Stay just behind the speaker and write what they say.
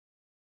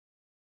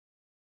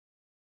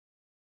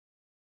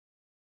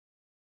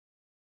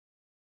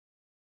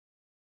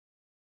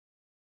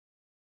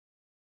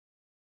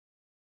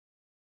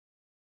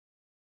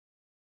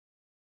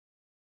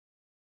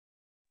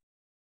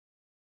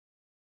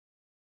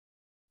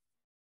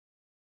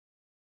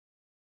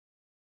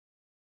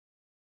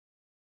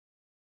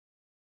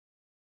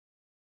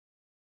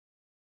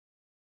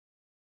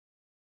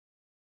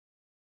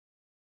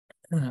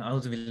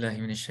أعوذ بالله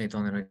من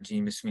الشيطان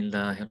الرجيم بسم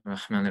الله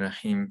الرحمن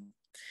الرحيم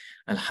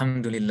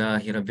الحمد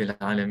لله رب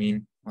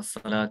العالمين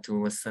والصلاة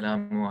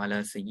والسلام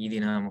على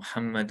سيدنا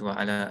محمد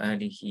وعلى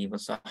آله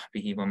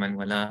وصحبه ومن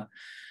والاه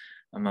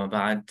أما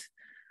بعد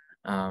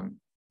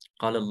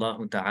قال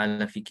الله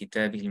تعالى في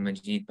كتابه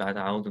المجيد بعد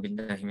أعوذ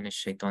بالله من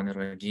الشيطان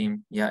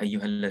الرجيم يا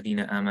أيها الذين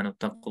آمنوا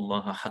اتقوا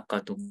الله حق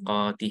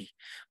تقاته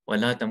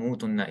ولا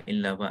تموتن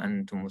إلا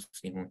وأنتم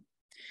مسلمون.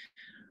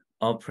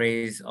 All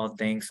praise, all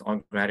thanks,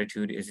 all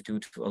gratitude is due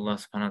to Allah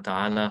subhanahu wa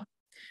ta'ala,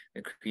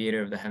 the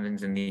creator of the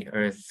heavens and the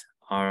earth,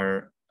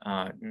 our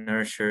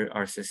nourisher,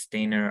 our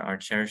sustainer, our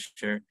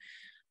cherisher,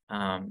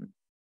 and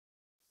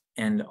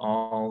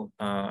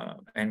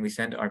we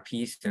send our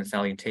peace and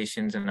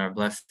salutations and our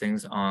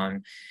blessings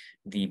on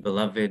the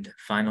beloved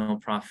final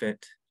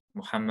prophet,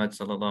 Muhammad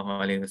sallallahu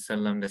alaihi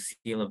wasallam, the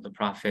seal of the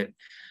prophet,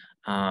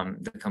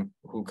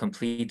 who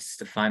completes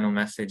the final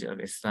message of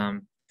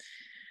Islam.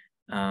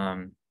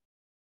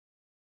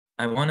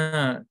 I want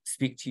to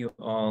speak to you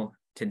all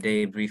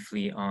today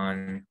briefly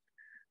on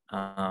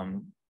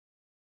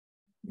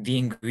the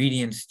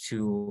ingredients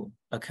to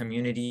a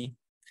community,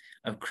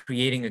 of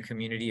creating a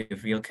community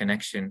of real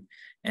connection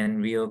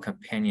and real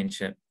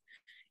companionship.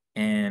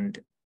 And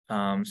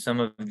some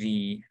of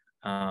the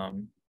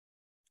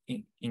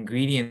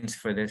ingredients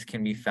for this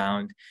can be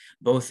found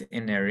both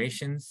in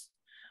narrations,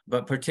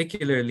 but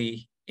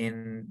particularly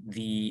in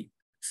the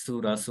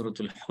Surah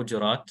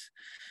Al-Hujurat.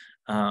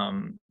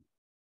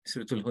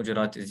 Surah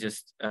Al-Hujurat is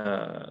just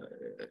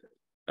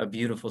a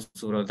beautiful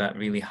surah that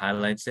really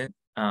highlights it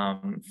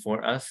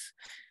for us.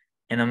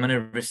 And I'm going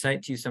to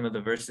recite to you some of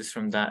the verses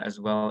from that, as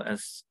well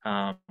as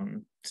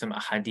some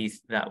hadith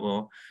that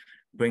will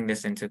bring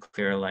this into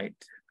clear light.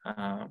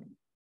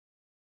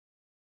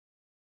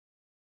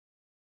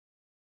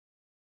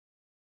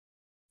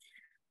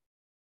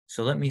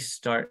 So let me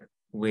start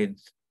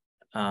with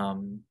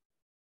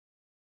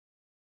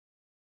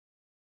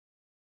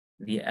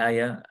the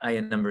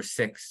ayah number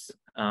 6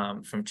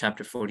 from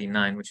chapter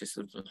 49, which is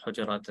Surah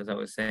Al-Hujurat, as I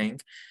was saying.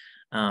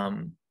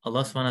 Allah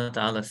subhanahu wa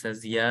ta'ala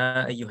says,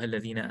 Ya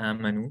ayyuhalladhina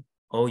amanu,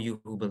 O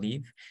you who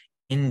believe,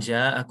 in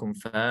ja'akum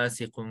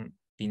fasiqum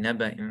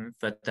binaba'in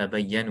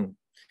fatabayyanu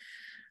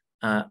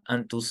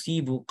an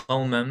tusibu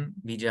qawman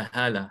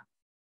bijahala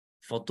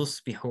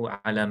fatusbihu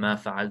ala ma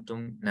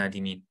fa'altum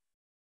nadimin.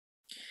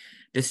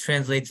 This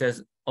translates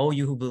as, O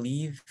you who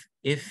believe,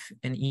 if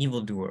an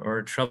evildoer or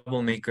a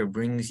troublemaker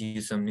brings you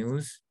some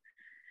news,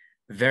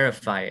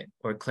 verify it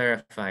or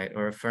clarify it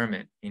or affirm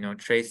it,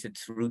 trace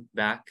its root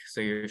back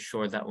so you're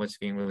sure that what's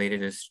being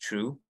related is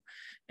true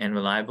and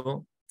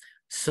reliable,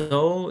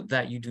 so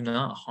that you do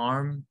not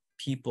harm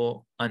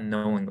people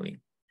unknowingly.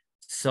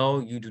 So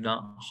you do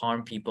not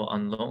harm people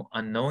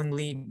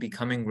unknowingly,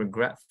 becoming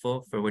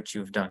regretful for what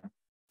you've done.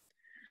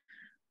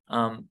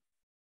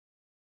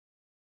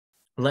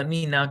 Let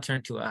me now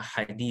turn to a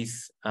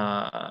hadith,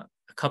 a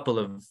couple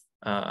of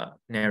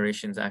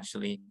narrations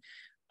actually,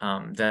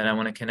 that I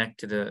want to connect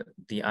to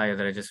the ayah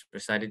that I just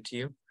recited to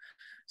you.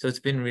 So it's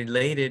been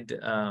related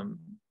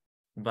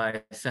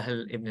by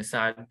Sahl ibn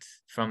Sa'd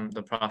from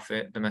the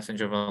Prophet, the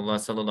Messenger of Allah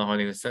sallallahu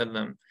alaihi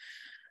wasallam,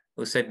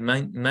 who said,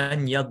 "Man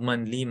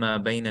yadman lima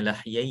bayna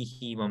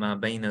lahyayhi wa ma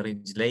bayna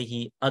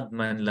rijlayhi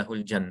adman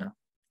lahul jannah."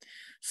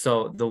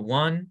 So the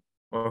one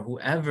or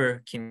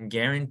whoever can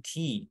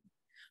guarantee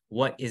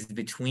what is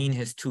between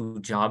his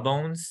two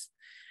jawbones,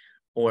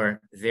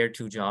 or their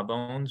two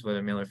jawbones,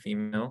 whether male or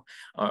female,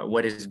 or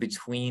what is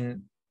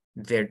between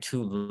their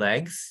two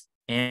legs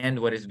and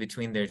what is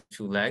between their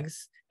two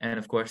legs. And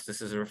of course,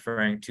 this is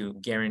referring to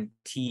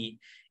guarantee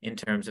in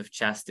terms of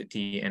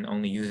chastity and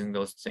only using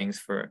those things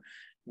for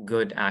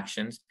good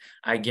actions.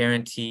 I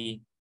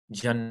guarantee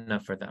Jannah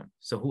for them.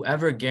 So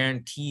whoever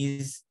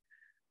guarantees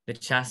the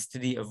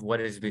chastity of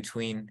what is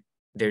between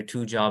their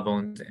two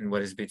jawbones and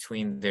what is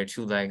between their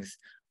two legs,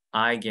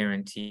 I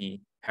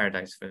guarantee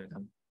paradise for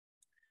them.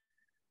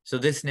 So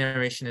this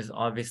narration is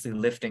obviously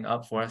lifting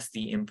up for us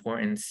the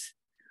importance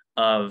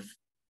of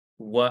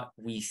what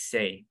we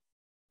say.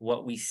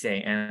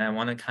 And I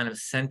want to kind of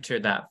center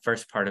that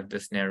first part of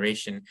this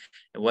narration.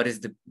 What is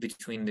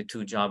between the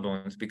two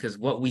jawbones? Because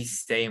what we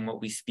say and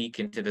what we speak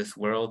into this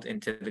world,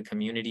 into the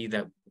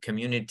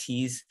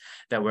communities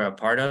that we're a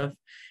part of,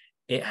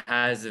 it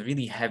has a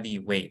really heavy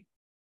weight.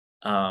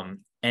 And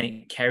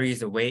it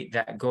carries a weight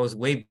that goes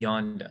way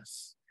beyond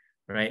us,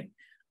 right?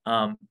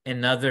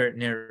 Another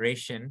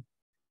narration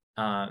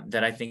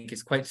that I think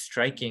is quite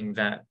striking,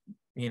 that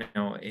we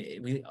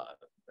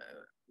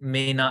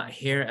may not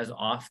hear as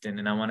often,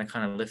 and I want to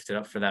kind of lift it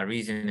up for that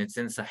reason. It's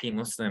in Sahih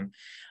Muslim.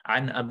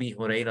 عن أبي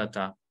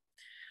هريرة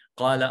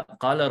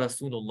قال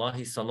رسول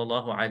الله صلى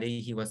الله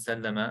عليه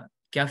وسلم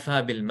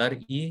كفى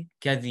بالمرء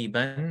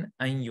كذبا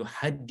أن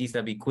يحدث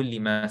بكل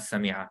ما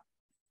سمع.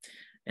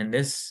 And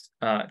this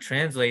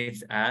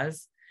translates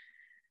as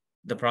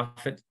the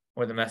Prophet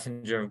or the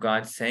Messenger of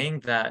God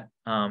saying that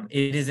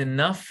it is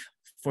enough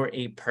for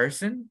a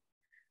person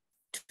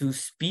to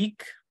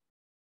speak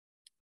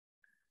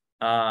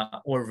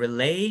or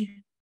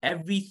relay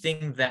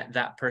everything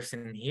that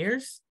person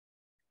hears.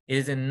 it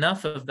is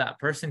enough of that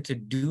person to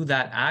do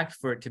that act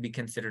for it to be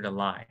considered a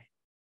lie.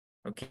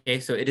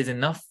 Okay, so it is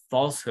enough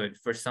falsehood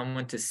for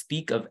someone to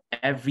speak of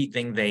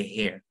everything they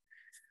hear.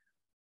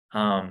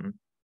 And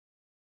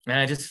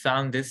I just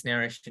found this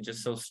narration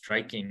just so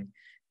striking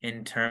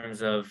in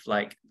terms of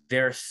like,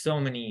 there are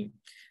so many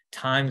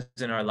times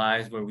in our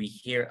lives where we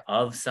hear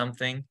of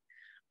something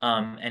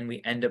and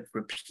we end up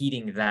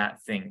repeating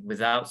that thing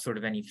without sort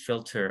of any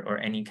filter or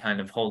any kind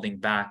of holding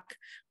back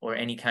or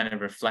any kind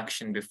of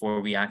reflection before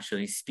we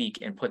actually speak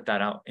and put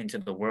that out into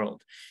the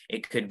world.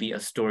 It could be a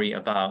story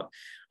about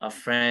a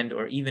friend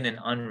or even an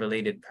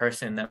unrelated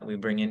person that we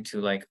bring into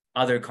like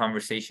other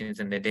conversations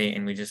in the day,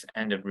 and we just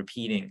end up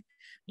repeating,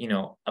 you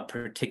know, a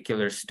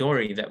particular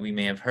story that we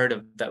may have heard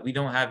of that we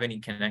don't have any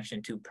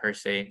connection to per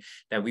se,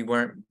 that we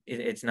weren't,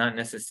 it's not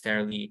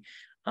necessarily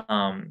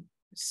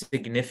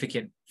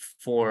significant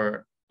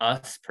for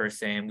us per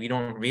se, and we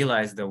don't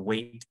realize the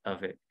weight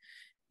of it,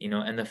 you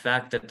know. And the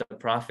fact that the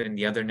Prophet in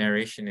the other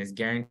narration is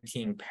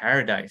guaranteeing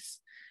paradise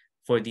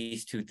for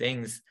these two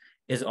things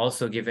is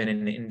also given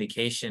an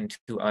indication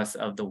to us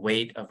of the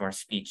weight of our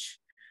speech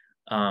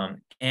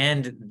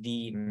and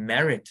the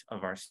merit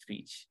of our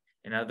speech.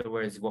 In other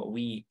words, what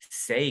we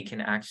say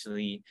can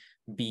actually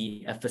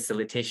be a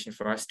facilitation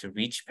for us to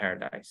reach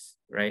paradise,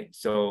 right?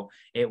 So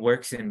it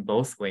works in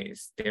both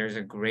ways. There's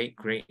a great,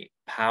 great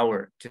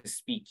power to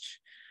speech.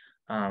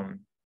 Now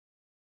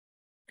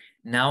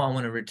I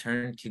want to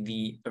return to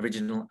the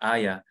original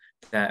ayah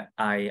that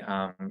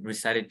I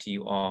recited to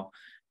you all.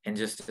 And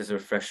just as a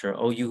refresher,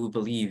 oh, you who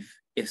believe,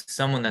 if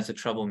someone that's a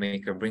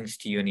troublemaker brings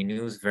to you any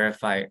news,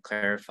 verify it,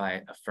 clarify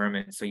it, affirm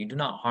it, so you do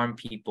not harm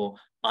people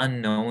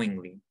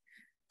unknowingly.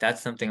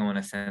 That's something I want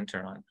to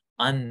center on.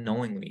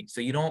 Unknowingly.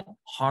 So you don't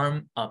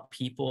harm a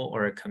people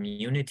or a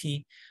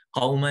community,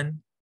 qawman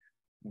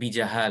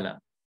bijahala,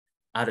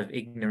 out of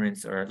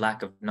ignorance or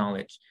lack of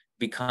knowledge,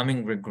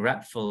 becoming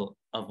regretful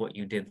of what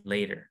you did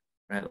later,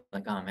 right?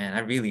 Like, oh man, I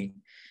really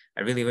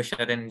wish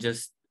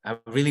I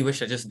really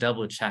wish I just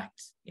double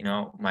checked, you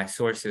know, my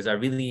sources. I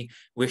really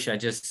wish I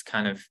just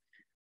kind of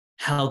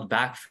held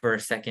back for a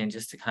second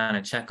just to kind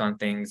of check on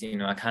things. You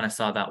know, I kind of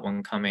saw that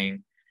one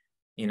coming,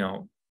 you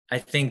know. I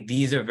think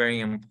these are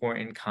very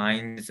important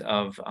kinds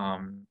of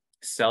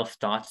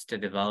self-thoughts to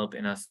develop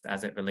in us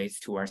as it relates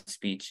to our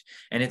speech.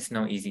 And it's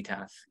no easy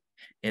task.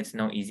 It's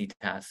no easy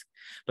task.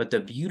 But the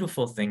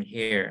beautiful thing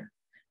here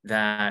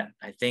that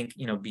I think,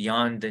 you know,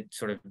 beyond the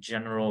sort of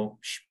general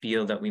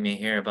spiel that we may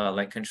hear about,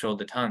 like control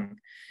the tongue,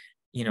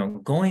 you know,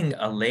 going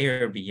a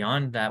layer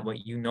beyond that,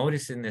 what you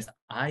notice in this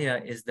ayah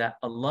is that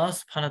Allah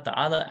subhanahu wa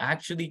ta'ala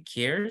actually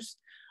cares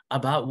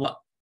about what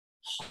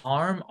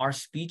harm our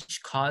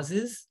speech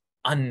causes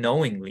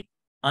unknowingly.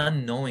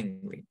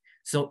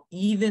 So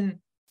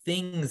even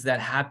things that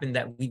happen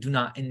that we do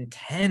not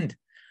intend,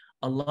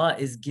 Allah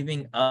is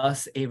giving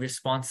us a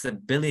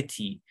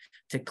responsibility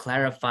to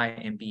clarify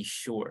and be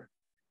sure.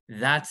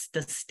 That's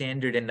the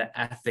standard and the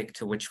ethic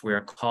to which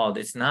we're called.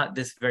 It's not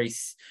this very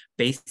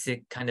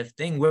basic kind of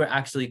thing. We're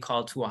actually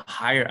called to a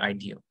higher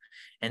ideal.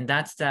 And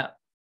that's that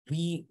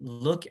we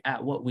look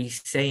at what we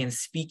say and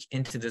speak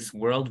into this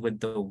world with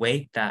the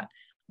weight that,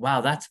 wow,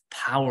 that's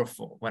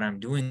powerful, what I'm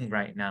doing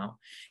right now.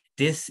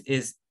 This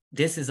is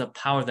a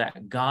power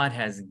that God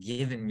has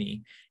given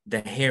me,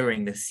 the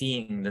hearing, the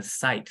seeing, the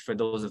sight, for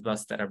those of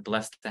us that are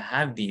blessed to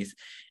have these.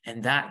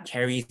 And that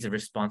carries a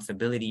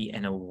responsibility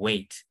and a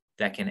weight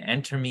that can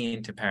enter me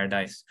into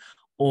paradise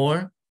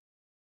or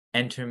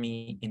enter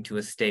me into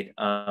a state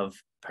of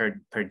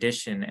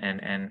perdition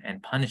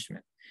and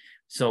punishment.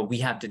 So we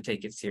have to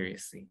take it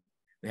seriously.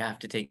 We have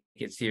to take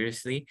it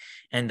seriously.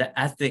 And the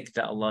ethic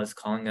that Allah is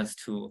calling us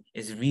to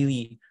is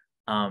really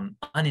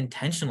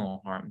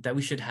unintentional harm that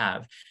we should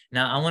have.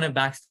 Now, I want to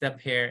backstep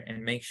here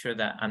and make sure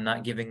that I'm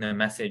not giving the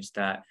message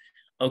that,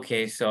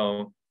 okay,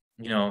 so,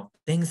 you know,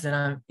 things that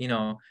I'm, you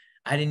know,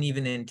 I didn't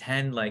even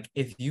intend. Like,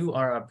 if you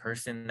are a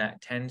person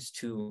that tends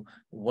to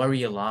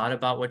worry a lot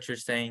about what you're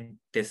saying,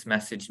 this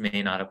message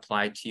may not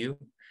apply to you,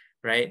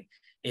 right?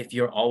 If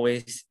you're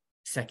always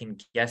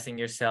second guessing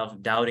yourself,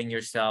 doubting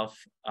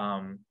yourself,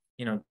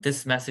 you know,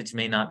 this message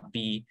may not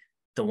be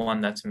the one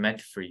that's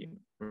meant for you,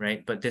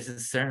 right? But this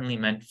is certainly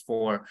meant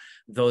for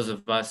those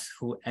of us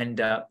who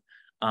end up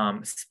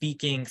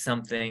speaking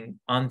something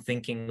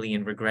unthinkingly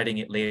and regretting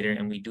it later,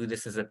 and we do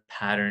this as a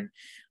pattern.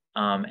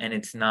 And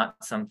it's not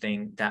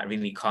something that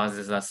really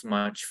causes us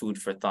much food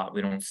for thought.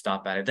 We don't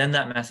stop at it. Then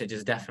that message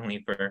is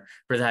definitely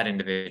for that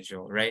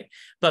individual, right?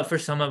 But for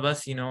some of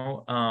us, you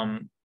know,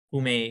 who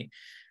may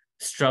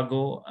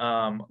struggle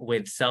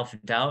with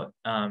self-doubt,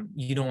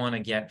 you don't want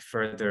to get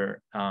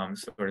further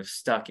sort of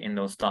stuck in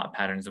those thought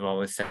patterns of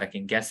always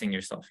second guessing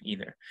yourself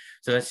either.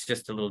 So that's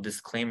just a little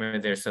disclaimer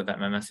there so that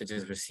my message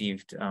is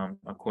received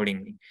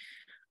accordingly.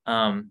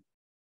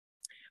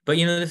 But,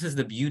 you know, this is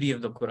the beauty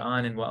of the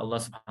Quran and what Allah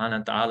subhanahu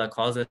wa ta'ala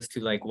calls us to.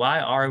 Like, why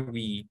are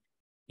we,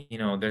 you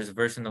know, there's a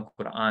verse in the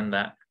Quran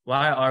that,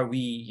 why are we,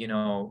 you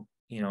know,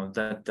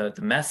 the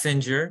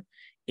messenger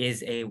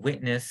is a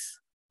witness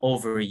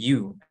over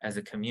you as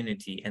a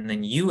community. And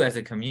then you as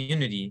a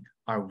community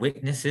are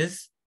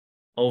witnesses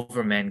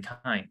over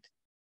mankind.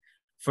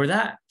 For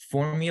that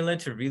formula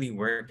to really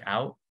work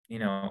out, you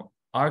know,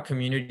 our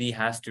community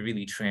has to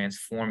really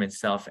transform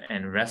itself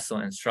and wrestle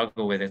and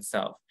struggle with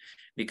itself,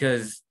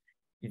 because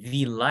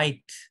the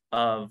light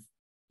of,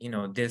 you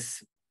know,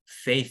 this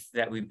faith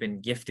that we've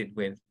been gifted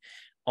with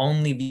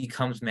only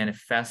becomes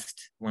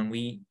manifest when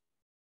we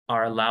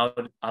are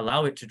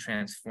allow it to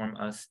transform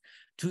us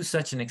to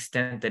such an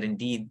extent that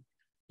indeed,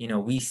 you know,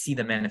 we see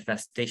the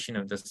manifestation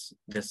of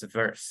this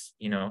verse,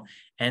 you know,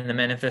 and the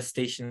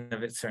manifestation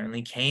of it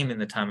certainly came in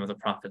the time of the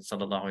Prophet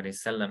sallallahu alaihi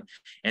wasallam,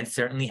 and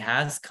certainly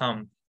has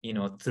come, you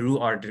know, through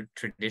our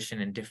tradition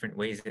in different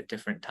ways at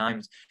different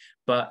times.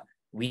 But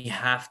we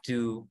have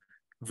to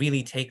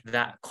really take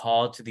that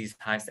call to these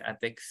highest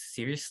ethics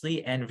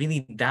seriously, and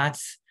really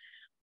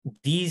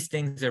these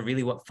things are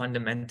really what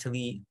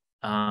fundamentally,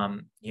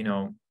 you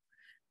know,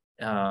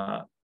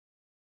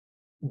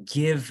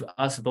 give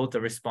us both a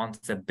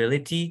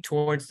responsibility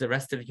towards the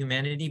rest of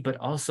humanity, but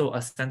also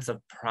a sense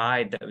of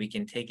pride that we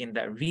can take in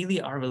that really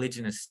our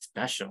religion is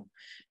special.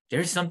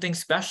 There's something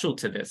special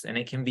to this, and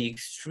it can be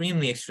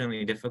extremely,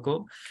 extremely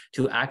difficult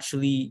to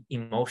actually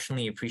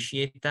emotionally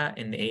appreciate that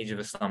in the age of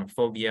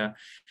Islamophobia,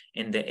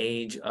 in the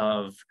age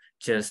of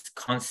just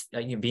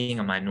being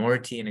a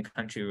minority in a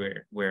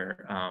country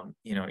where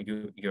you know,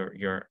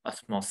 you're a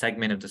small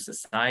segment of the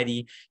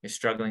society. You're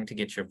struggling to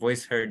get your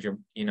voice heard.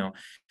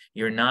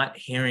 You're not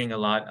hearing a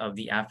lot of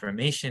the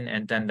affirmation,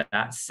 and then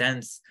that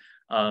sense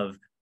of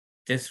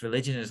this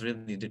religion is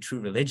really the true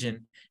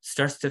religion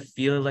starts to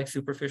feel like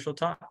superficial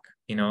talk.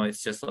 You know,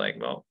 it's just like,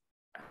 well,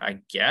 I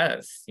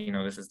guess, you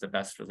know, this is the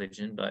best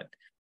religion, but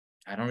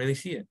I don't really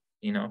see it,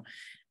 you know.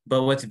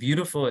 But what's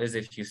beautiful is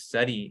if you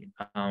study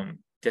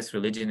this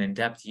religion in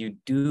depth, you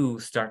do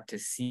start to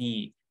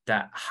see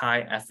that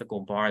high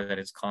ethical bar that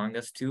it's calling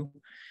us to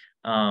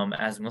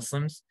as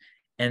Muslims.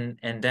 And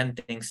then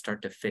things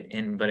start to fit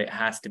in, but it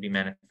has to be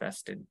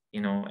manifested,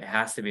 you know, it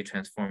has to be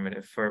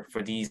transformative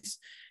for these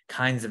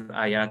kinds of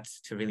ayat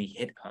to really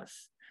hit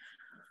us.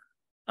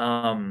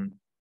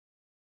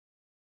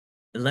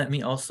 Let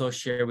me also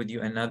share with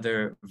you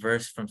another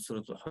verse from Surah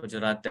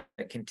Al-Hujurat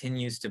that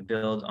continues to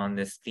build on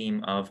this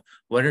theme of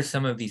what are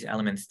some of these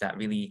elements that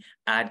really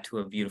add to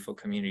a beautiful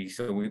community.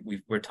 So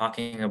we're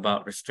talking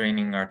about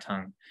restraining our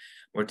tongue.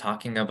 We're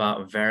talking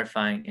about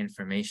verifying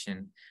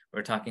information.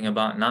 We're talking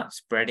about not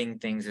spreading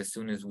things as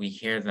soon as we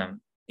hear them,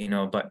 you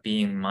know, but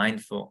being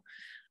mindful.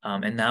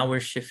 And now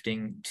we're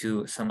shifting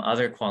to some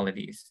other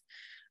qualities.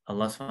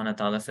 Allah subhanahu wa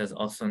ta'ala says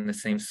also in the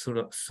same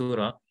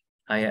surah,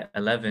 ayah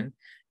 11,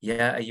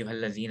 يا أيها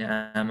الذين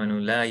آمنوا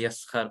لا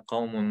يسخر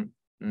قوم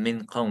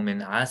من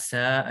قوم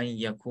عسى أن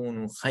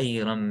يكونوا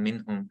خيرا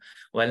منهم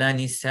ولا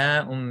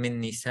نساء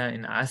من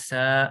نساء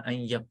عسى أن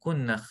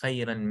يكن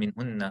خيرا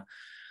منهن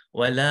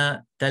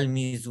ولا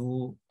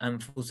تلمزوا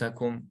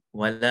أنفسكم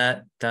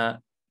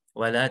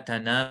ولا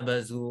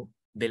تنابزوا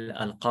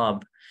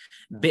بالألقاب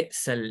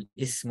بئس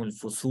الاسم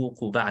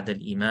الفسوق بعد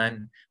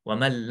الإيمان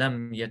ومن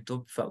لم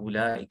يتب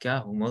فأولئك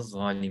هم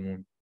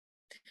الظالمون.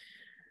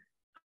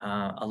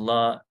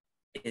 Allah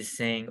is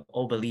saying,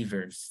 "O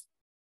believers,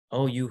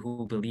 O you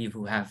who believe,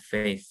 who have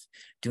faith,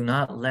 do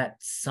not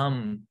let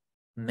some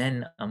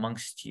men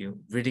amongst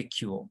you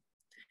ridicule,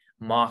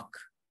 mock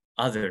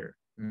other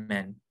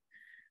men.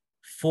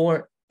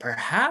 For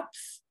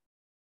perhaps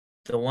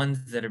the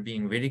ones that are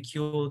being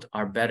ridiculed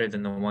are better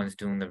than the ones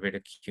doing the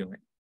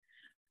ridiculing.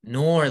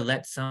 Nor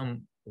let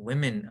some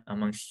women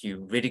amongst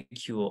you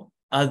ridicule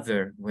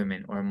other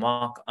women or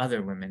mock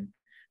other women.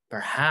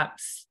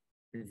 Perhaps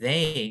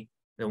they,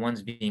 the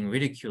ones being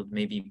ridiculed,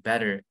 may be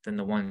better than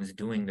the ones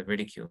doing the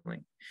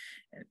ridiculing."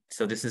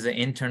 So this is an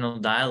internal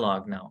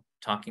dialogue now,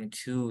 talking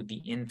to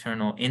the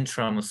internal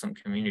intra-Muslim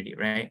community,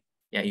 right?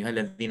 Ya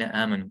ayyuhalladhina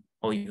amanu,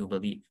 O you who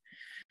believe.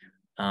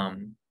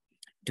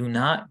 Do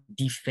not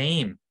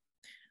defame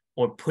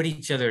or put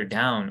each other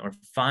down or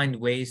find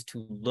ways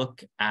to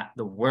look at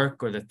the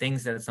work or the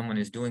things that someone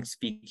is doing,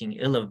 speaking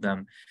ill of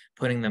them,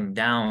 putting them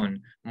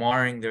down,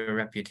 marring their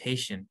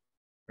reputation,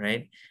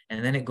 right?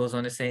 And then it goes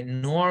on to say,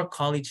 nor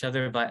call each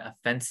other by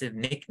offensive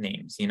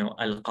nicknames, you know,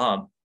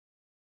 al-qab,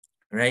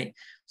 right?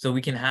 So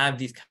we can have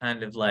these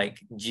kind of like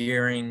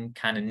jeering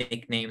kind of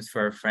nicknames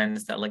for our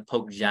friends that like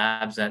poke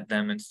jabs at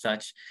them and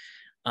such.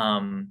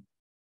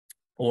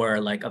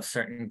 Or like of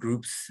certain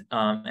groups,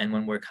 and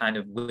when we're kind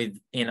of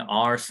within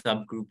our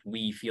subgroup,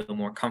 we feel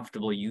more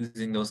comfortable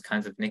using those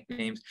kinds of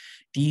nicknames.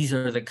 These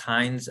are the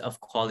kinds of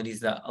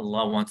qualities that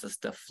Allah wants us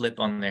to flip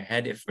on their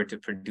head if we're to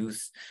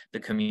produce the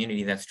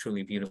community that's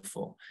truly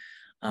beautiful.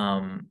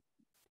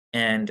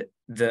 And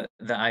the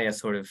ayah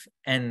sort of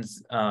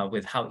ends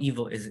with how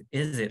evil is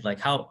it? Like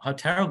how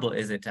terrible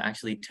is it to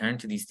actually turn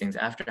to these things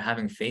after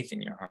having faith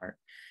in your heart?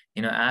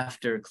 You know,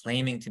 after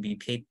claiming to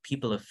be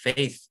people of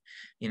faith,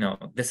 you know,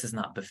 this is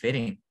not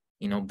befitting,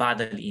 you know,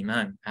 ba'd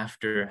al-iman,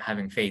 after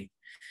having faith.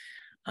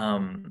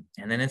 And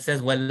then it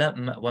says,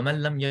 وَمَنْ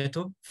لَمْ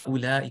يَتُبْ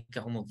فَأُولَٰئِكَ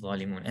هُمُ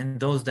الظَّالِمُونَ.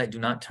 And those that do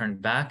not turn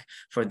back,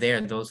 for they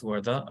are those who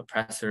are the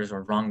oppressors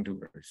or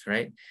wrongdoers,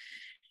 right?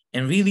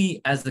 And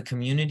really, as the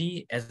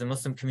community, as the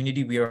Muslim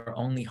community, we are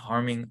only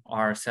harming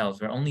ourselves.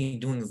 We're only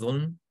doing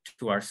dhulm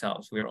to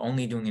ourselves. We're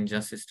only doing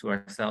injustice to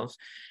ourselves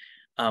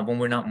when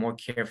we're not more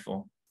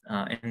careful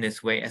in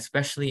this way,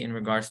 especially in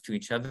regards to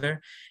each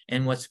other.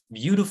 And what's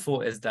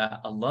beautiful is that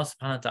Allah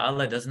subhanahu wa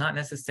ta'ala does not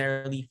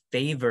necessarily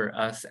favor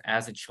us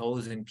as a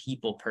chosen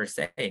people per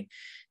se,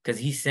 because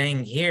he's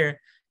saying here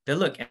that,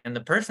 look, and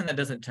the person that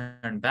doesn't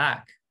turn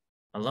back,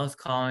 Allah is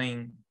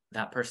calling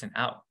that person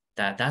out,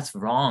 that's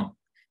wrong.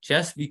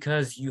 Just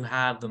because you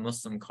have the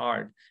Muslim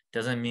card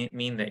doesn't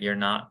mean that you're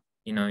not,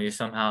 you're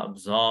somehow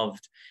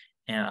absolved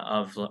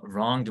of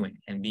wrongdoing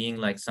and being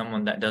like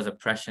someone that does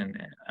oppression,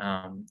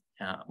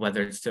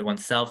 whether it's to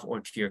oneself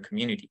or to your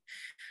community.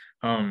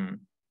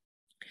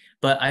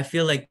 But I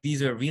feel like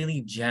these are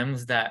really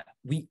gems that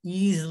we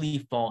easily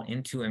fall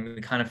into, and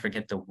we kind of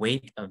forget the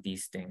weight of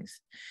these things.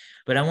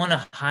 But I want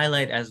to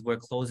highlight, as we're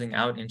closing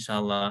out,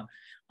 inshallah,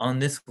 on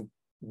this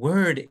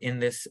word in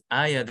this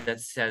ayah that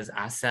says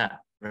asa,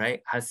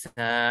 right?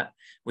 Asa,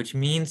 which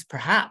means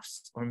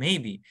perhaps or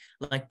maybe.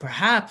 Like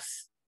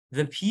perhaps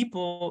the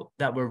people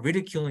that were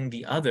ridiculing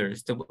the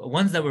others, the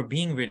ones that were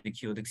being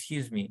ridiculed,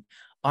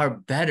 are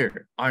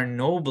better, are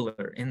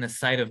nobler in the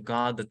sight of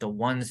God than the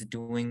ones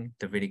doing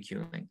the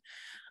ridiculing.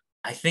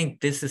 I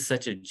think this is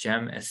such a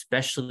gem,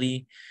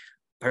 especially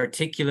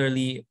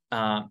particularly,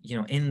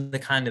 in the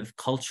kind of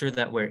culture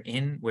that we're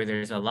in, where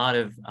there's a lot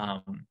of,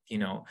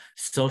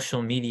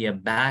 social media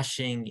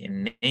bashing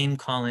and name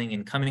calling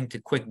and coming to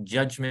quick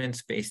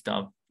judgments based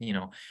off,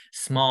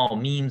 small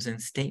memes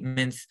and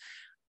statements.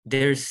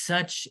 There's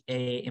such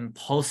a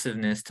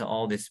impulsiveness to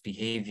all this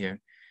behavior,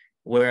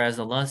 whereas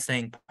Allah is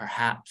saying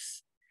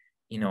perhaps,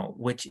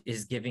 which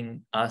is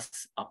giving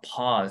us a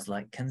pause,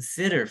 like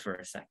consider for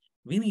a second,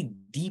 really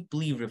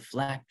deeply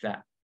reflect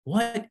that.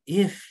 What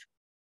if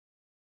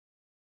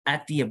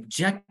at the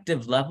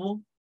objective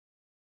level,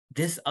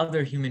 this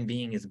other human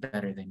being is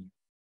better than you?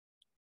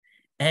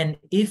 And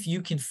if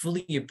you can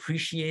fully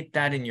appreciate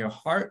that in your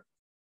heart,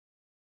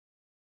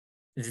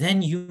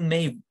 then you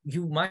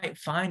might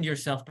find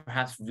yourself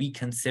perhaps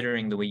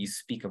reconsidering the way you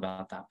speak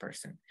about that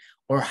person,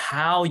 or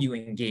how you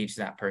engage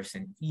that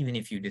person, even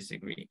if you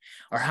disagree,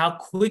 or how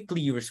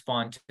quickly you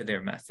respond to their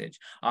message,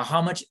 or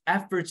how much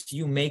efforts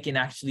you make in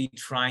actually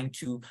trying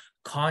to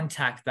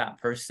contact that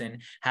person,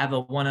 have a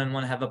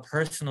one-on-one, have a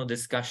personal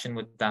discussion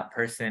with that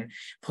person,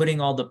 putting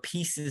all the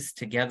pieces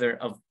together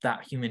of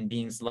that human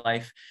being's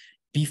life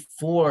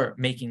before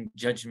making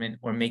judgment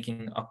or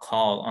making a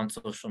call on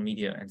social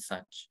media and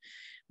such.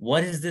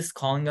 What is this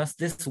calling us?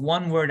 This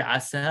one word,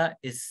 asa,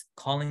 is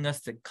calling us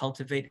to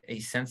cultivate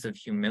a sense of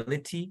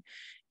humility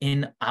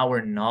in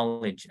our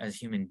knowledge as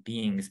human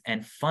beings.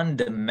 And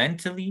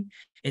fundamentally,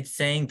 it's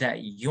saying that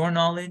your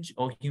knowledge,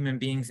 O human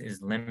beings,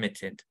 is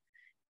limited.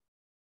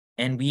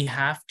 And we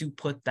have to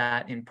put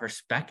that in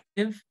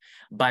perspective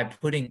by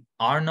putting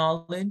our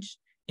knowledge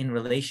in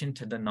relation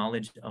to the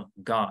knowledge of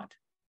God.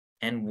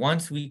 And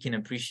once we can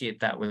appreciate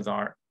that with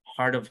our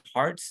heart of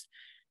hearts,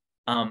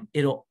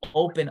 it'll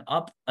open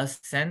up a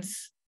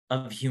sense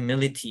of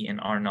humility in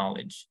our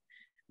knowledge,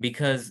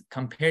 because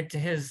compared to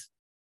his,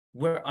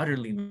 we're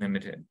utterly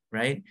limited,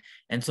 right?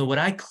 And so what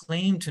I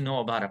claim to know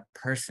about a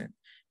person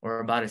or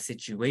about a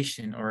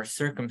situation or a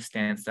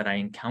circumstance that I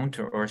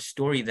encounter or a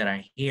story that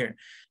I hear,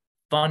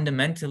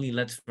 fundamentally,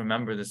 let's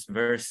remember this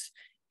verse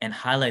and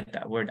highlight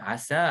that word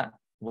asa.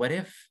 What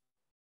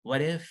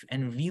if,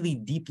 and really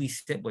deeply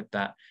sit with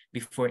that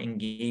before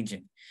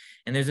engaging.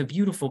 And there's a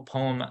beautiful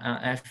poem,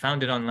 I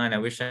found it online. I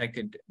wish I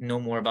could know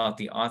more about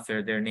the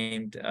author. They're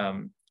named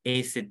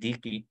A.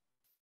 Siddiqui.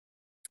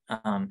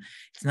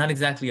 It's not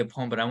exactly a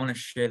poem, but I want to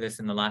share this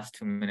in the last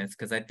 2 minutes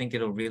because I think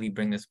it'll really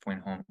bring this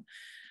point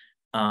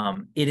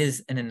home. It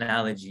is an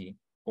analogy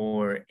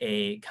or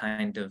a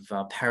kind of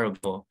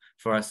parable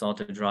for us all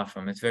to draw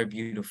from. It's very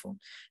beautiful.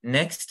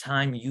 Next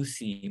time you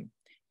see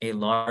a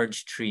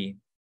large tree,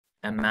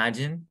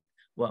 imagine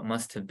what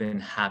must have been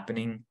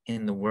happening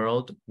in the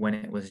world when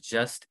it was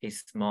just a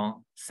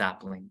small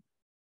sapling.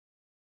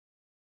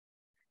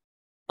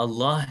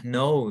 Allah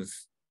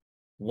knows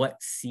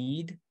what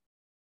seed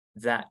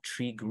that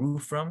tree grew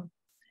from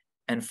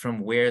and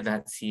from where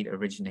that seed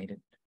originated.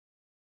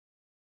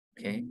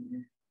 Okay?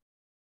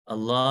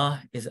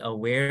 Allah is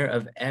aware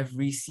of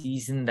every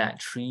season that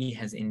tree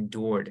has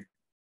endured.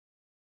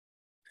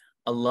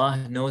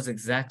 Allah knows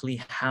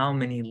exactly how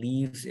many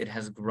leaves it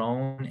has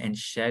grown and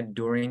shed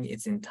during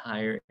its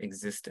entire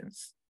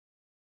existence.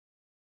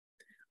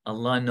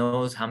 Allah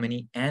knows how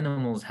many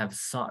animals have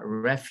sought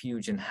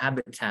refuge and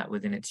habitat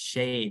within its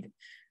shade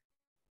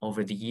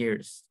over the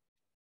years.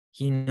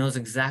 He knows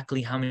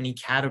exactly how many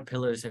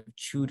caterpillars have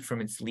chewed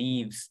from its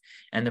leaves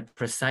and the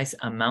precise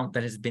amount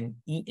that has been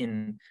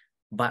eaten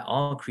by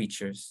all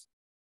creatures.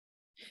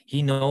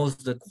 He knows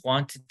the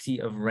quantity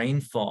of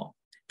rainfall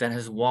that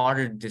has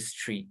watered this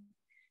tree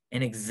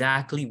and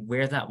exactly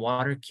where that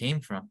water came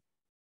from.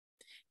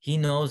 He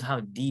knows how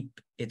deep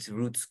its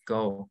roots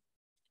go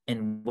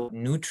and what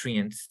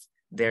nutrients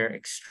they're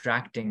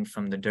extracting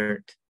from the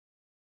dirt.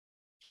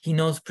 He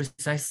knows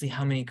precisely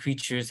how many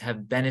creatures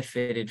have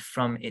benefited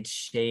from its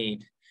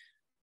shade.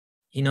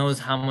 He knows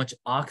how much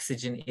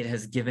oxygen it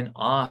has given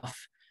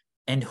off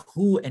and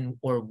who and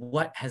or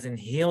what has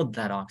inhaled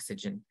that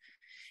oxygen.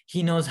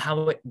 He knows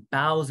how it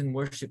bows in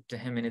worship to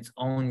him in its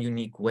own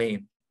unique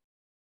way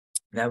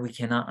that we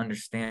cannot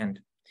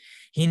understand.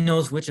 He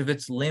knows which of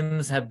its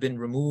limbs have been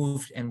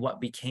removed and what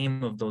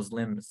became of those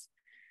limbs.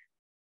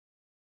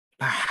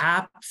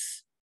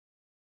 Perhaps,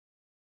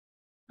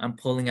 I'm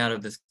pulling out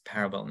of this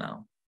parable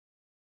now.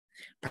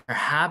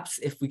 Perhaps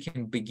if we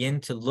can begin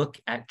to look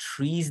at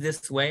trees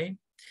this way,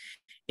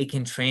 it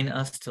can train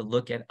us to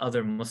look at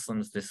other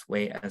Muslims this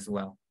way as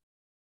well.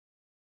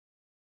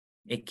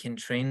 It can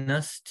train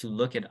us to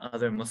look at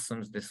other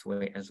Muslims this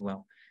way as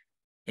well.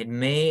 It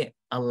may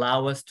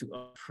allow us to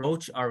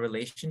approach our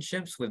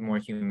relationships with more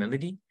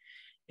humility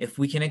if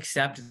we can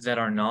accept that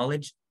our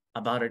knowledge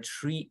about a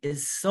tree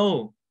is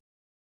so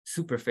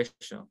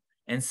superficial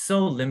and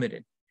so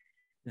limited.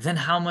 Then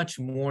how much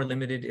more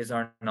limited is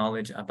our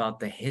knowledge about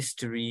the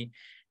history,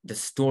 the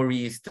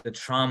stories, the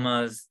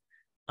traumas,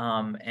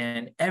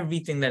 and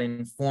everything that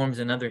informs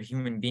another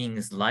human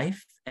being's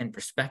life and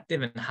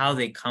perspective and how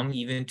they come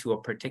even to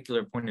a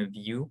particular point of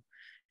view,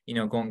 you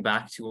know, going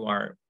back to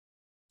our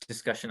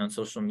discussion on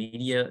social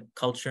media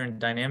culture and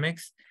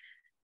dynamics.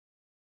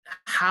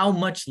 How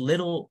much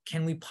little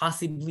can we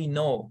possibly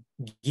know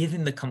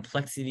given the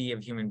complexity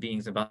of human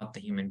beings about the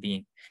human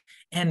being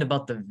and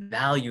about the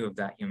value of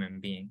that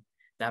human being,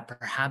 that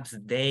perhaps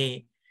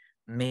they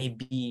may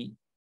be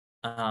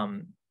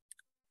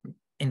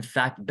in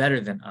fact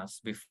better than us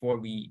before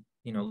we,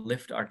 you know,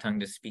 lift our tongue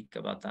to speak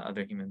about that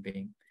other human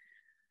being.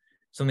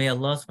 So may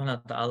Allah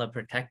subhanahu wa ta'ala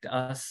protect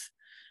us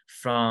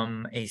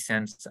from a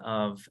sense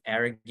of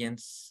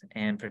arrogance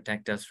and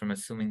protect us from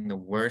assuming the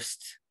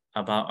worst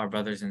about our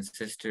brothers and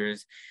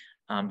sisters,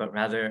 but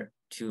rather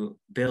to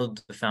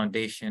build the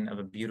foundation of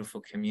a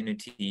beautiful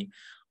community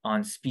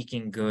on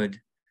speaking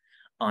good,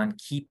 on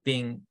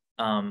keeping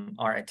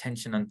our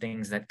attention on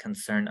things that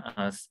concern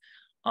us,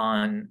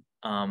 on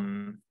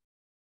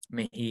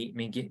may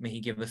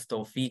he give us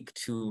tawfiq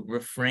to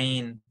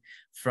refrain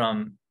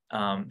from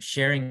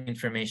sharing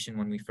information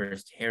when we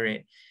first hear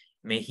it.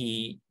 May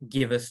he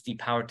give us the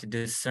power to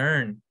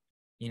discern,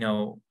 you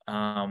know,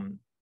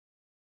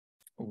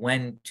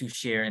 when to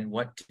share and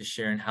what to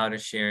share and how to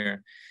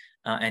share,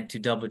 and to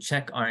double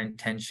check our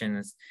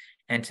intentions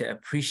and to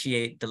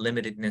appreciate the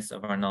limitedness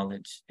of our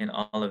knowledge in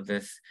all of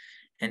this,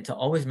 and to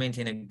always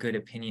maintain a good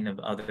opinion of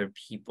other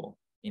people,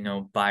 you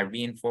know, by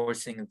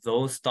reinforcing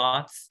those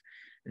thoughts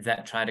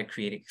that try to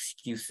create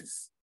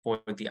excuses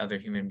for the other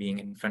human being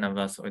in front of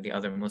us or the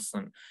other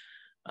Muslim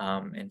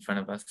in front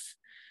of us.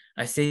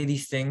 I say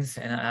these things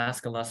and I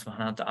ask Allah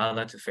subhanahu wa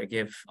ta'ala to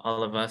forgive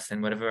all of us,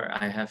 and whatever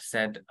I have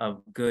said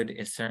of good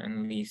is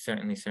certainly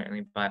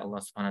by Allah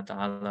subhanahu wa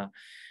ta'ala,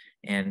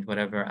 and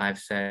whatever I've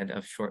said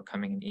of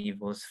shortcoming and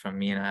evils from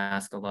me, and I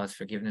ask Allah's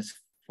forgiveness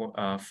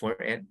for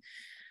it.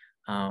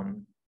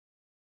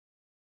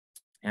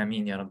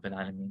 Ameen ya Rabbil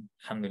Alameen.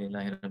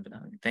 Alhamdulillahi Rabbil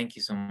Alameen. Thank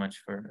you so much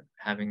for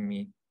having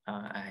me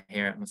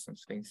here at Muslim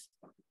Space.